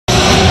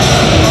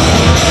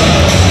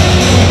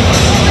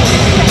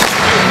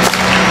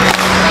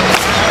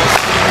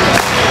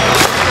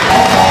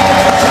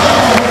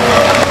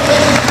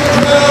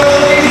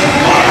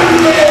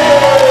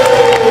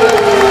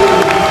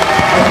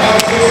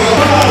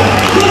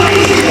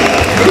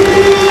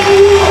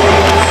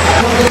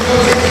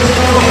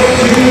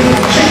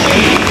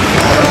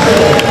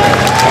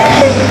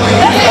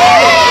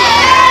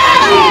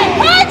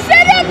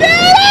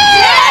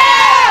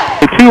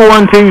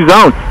1-2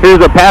 zone.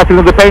 Here's a pass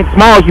into the paint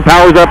small. She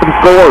powers up and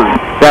scores.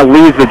 That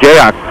leads the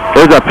Jayhawks.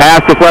 There's a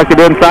pass deflected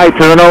inside,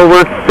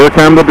 turnover. Here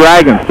come the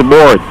Dragons to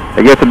board.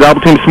 They get the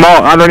double team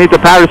small underneath the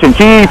Patterson.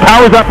 She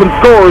powers up and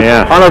scores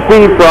on a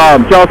feed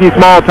from Chelsea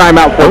Small.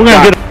 Timeout for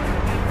Sockt.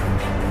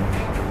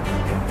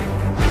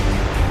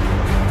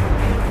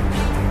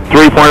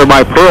 Three-pointer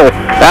by Pearl.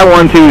 That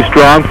one too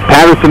strong.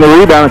 Patterson the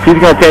rebound. She's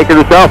going to take it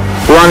herself.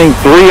 Running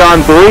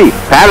 3-on-3.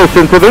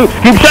 Patterson to the hoop.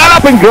 Scoop shot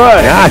up and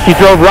good. Yeah, she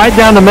drove right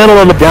down the middle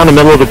of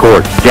the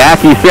court.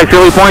 Jackie 6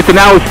 early points, and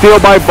now it's steal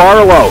by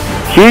Barlow.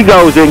 She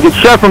goes in, gets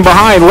shut from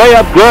behind.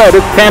 Layup good.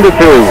 It's 10-2.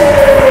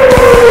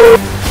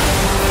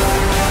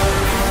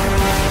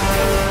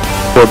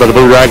 By the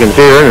Blue Dragons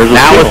here.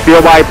 Now a steal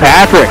by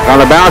Patrick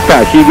on the bounce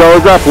pass. She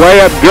goes up.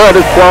 Layup good.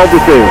 It's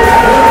 12-2.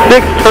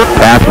 6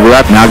 pass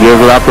left. Now gives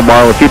it up to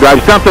Barlow. She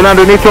drives something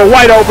underneath to a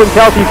wide open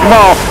Chelsea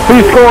Small, who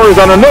scores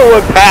on a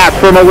no-look pass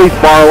from Elise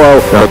Barlow.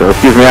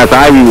 Excuse me, that's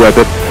Ivy with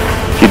it.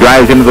 She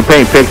drives into the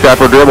paint, picks up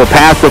her dribble,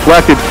 pass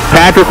deflected.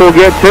 Patrick will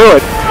get to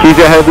it. She's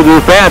ahead of the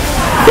defense,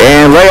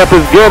 and layup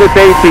is good. It's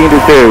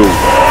 18-2.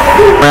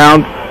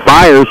 Round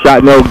fires,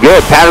 shot no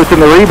good.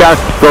 Patterson the rebound,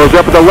 goes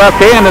up with the left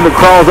hand, and it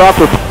crawls off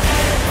the.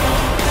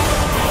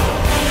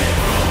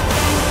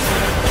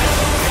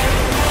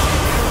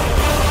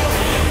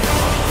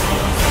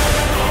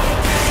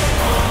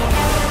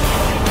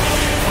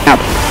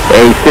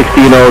 A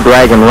 16-0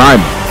 Dragon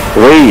run.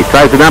 Lee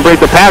tries to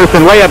dominate the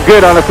Patterson. Layup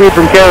good on a feed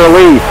from Kara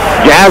Lee.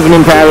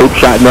 Jasmine Patterson.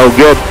 Shot no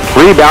good.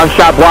 Rebound,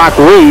 shot block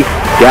Lee.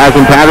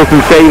 Jasmine Patterson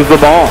saves the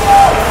ball.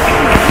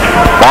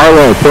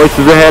 Barlow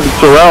pushes ahead to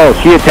Sorrell.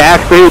 She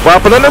attacks the hoop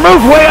up and then the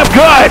move. Layup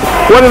good.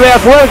 What an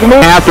athletic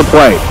move. After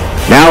play.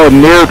 Now a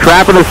near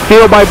trap and a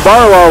steal by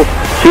Barlow.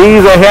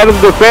 She's ahead of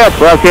the defense.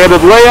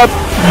 Left-handed layup.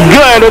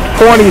 Good. It's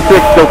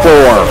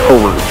 26-4.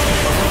 Over.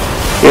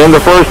 In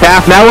the first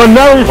half, now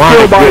another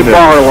steal by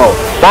Barlow.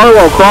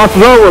 Barlow crosses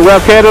over,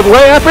 left-handed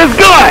layup is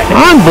good.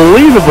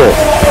 Unbelievable.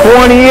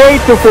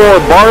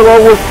 28-4.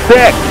 Barlow was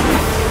 6.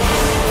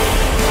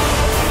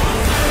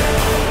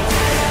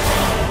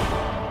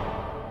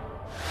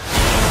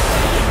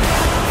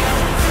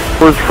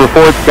 For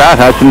Fort Scott,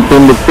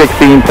 Hutchinson with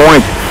 16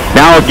 points.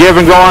 Now a give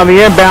and go on the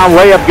inbound.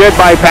 Layup good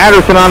by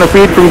Patterson on a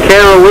feed from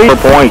Kara Lee.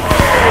 Point.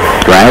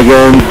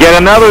 Dragons get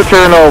another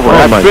turnover.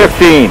 That's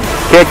 15.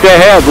 Kicked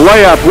ahead,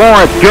 layup,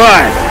 Lawrence,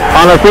 good.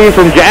 On a feed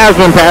from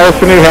Jasmine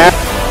Patterson, he has.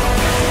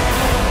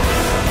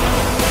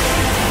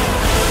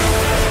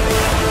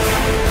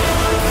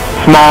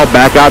 Small,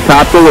 back out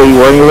top to Lee,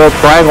 working a little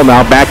triangle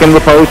now, back in the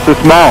post to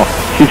Small.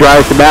 She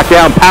tries to back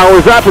down,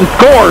 powers up and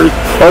scores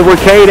over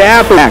Cade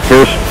Apple.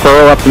 Here's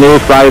Pearl up the near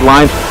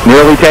sideline,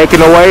 nearly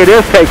taken away. It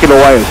is taken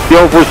away.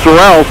 Steal for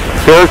Sorrell.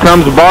 Here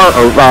comes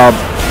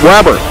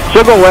Weber.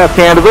 She'll go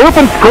left-handed, hoop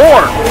and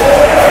score.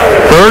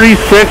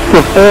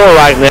 36-4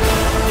 right now.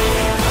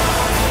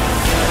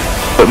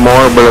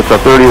 More, but it's a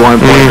 31-point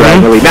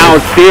Dragon lead. Now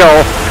it's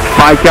steal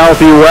by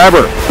Kelsey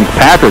Weber.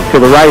 Patrick to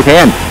the right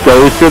hand,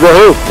 goes to the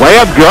hoop.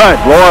 Layup good.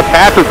 Laura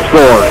Patrick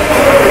scores.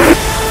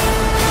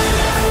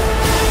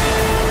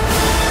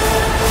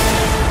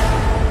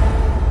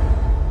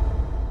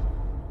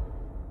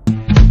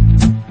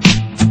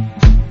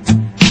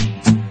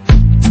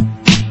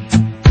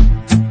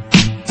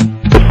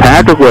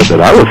 Patrick with it.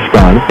 I was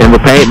stunned. In the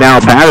paint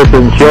now,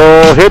 Patterson.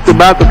 She'll hit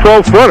about the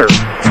 12-footer.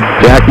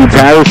 Jackie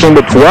Patterson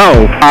to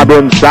 12. Bob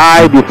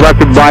inside,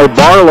 deflected by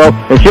Barlow,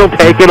 and she'll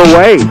take it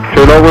away.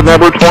 Turnover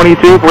number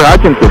 22 for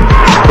Hutchinson.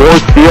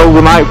 4 steals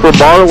tonight for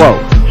Barlow.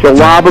 She'll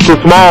lob it to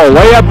Small.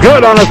 Layup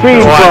good on a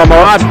feed from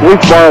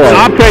Elise Barlow.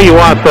 I'll tell you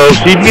what, though.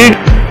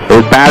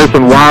 There's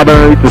Patterson lob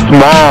underneath the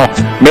Small.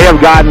 May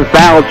have gotten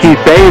fouled. She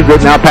saves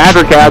it. Now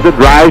Patrick has it.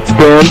 Drives,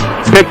 spins,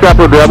 picks up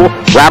her dribble.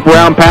 Wrap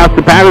around pass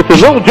to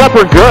Patterson. Little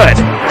jumper good.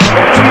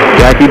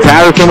 Jackie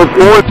Patterson with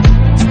 4.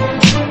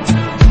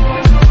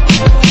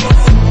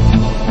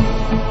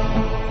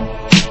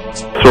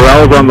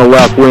 Sorrell's on the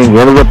left wing.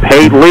 Into the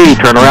paint lead.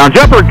 Turnaround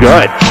jumper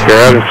good.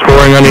 Garrett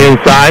scoring on the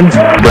inside.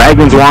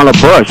 Dragons want to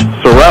push.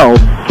 Sorrell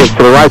kicks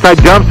to the right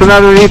side. Jumps in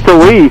underneath the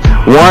lead.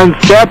 One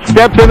step,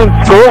 steps in and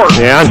scores.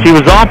 Yeah, and she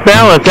was off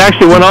balance.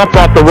 Actually went off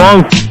the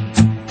wrong.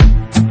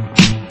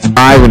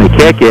 And to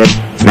kick it.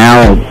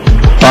 Now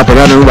up and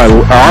under by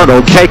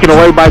Arnold. Taken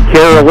away by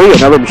Kara Lee.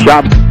 Another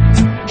shot.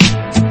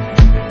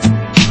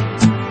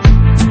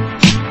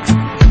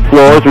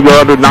 Floors. We go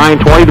under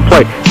 9:20 to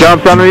play.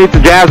 Jumps underneath the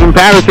Jasmine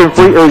Patterson.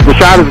 The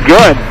shot is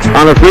good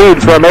on a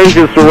feed from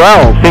Asia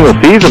Sorrell. Single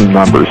season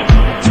numbers.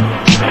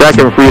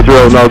 Second free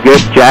throw, no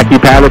good. Jackie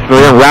Patterson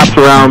wraps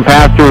around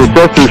past her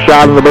sister.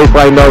 Shot on the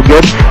baseline, no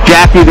good.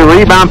 Jackie the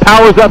rebound,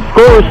 powers up,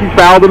 scores. She's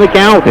fouled in the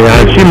count.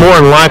 Yeah, and she more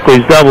than likely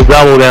is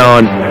double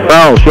down.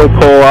 Oh, she'll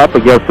pull up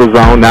against the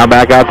zone. Now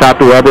back out top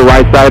to Weber,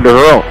 right side to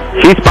Earl.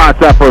 She spots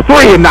up for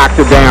 3 and knocks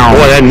it down.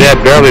 Boy, that net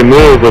barely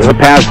moved. With a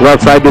pass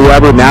left side to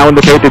Weber. Now in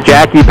the paint to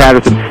Jackie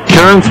Patterson.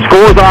 Turns,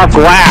 scores off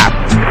glass.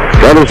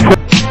 That is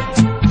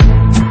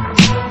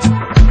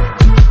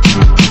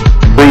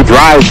 3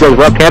 drives, goes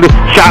left-handed.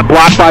 Shot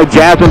blocked by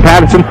Jasmine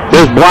Patterson.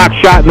 There's block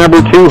shot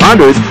number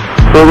 200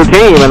 for the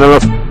team. And then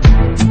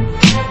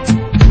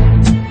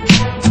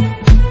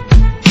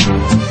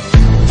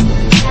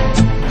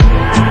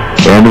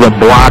Brings a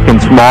block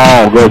and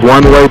Small. Goes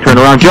one way, turn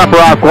around, jumper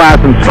off glass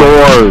and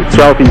scores.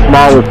 Chelsea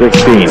Small with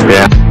 16.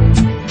 Yeah.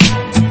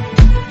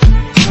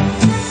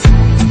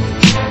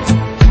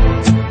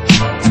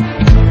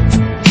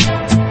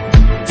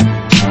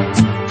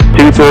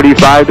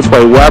 .235 to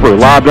play. Weber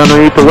lobbed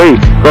underneath the Lee.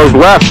 Goes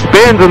left,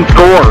 spins and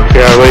scores.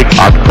 Lee.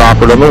 Off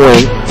Crawford on the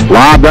wing.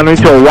 Lobbed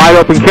underneath to a wide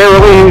open Kara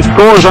Lee, who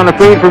scores on a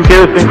feed from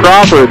Kirsten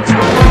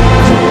Crawford.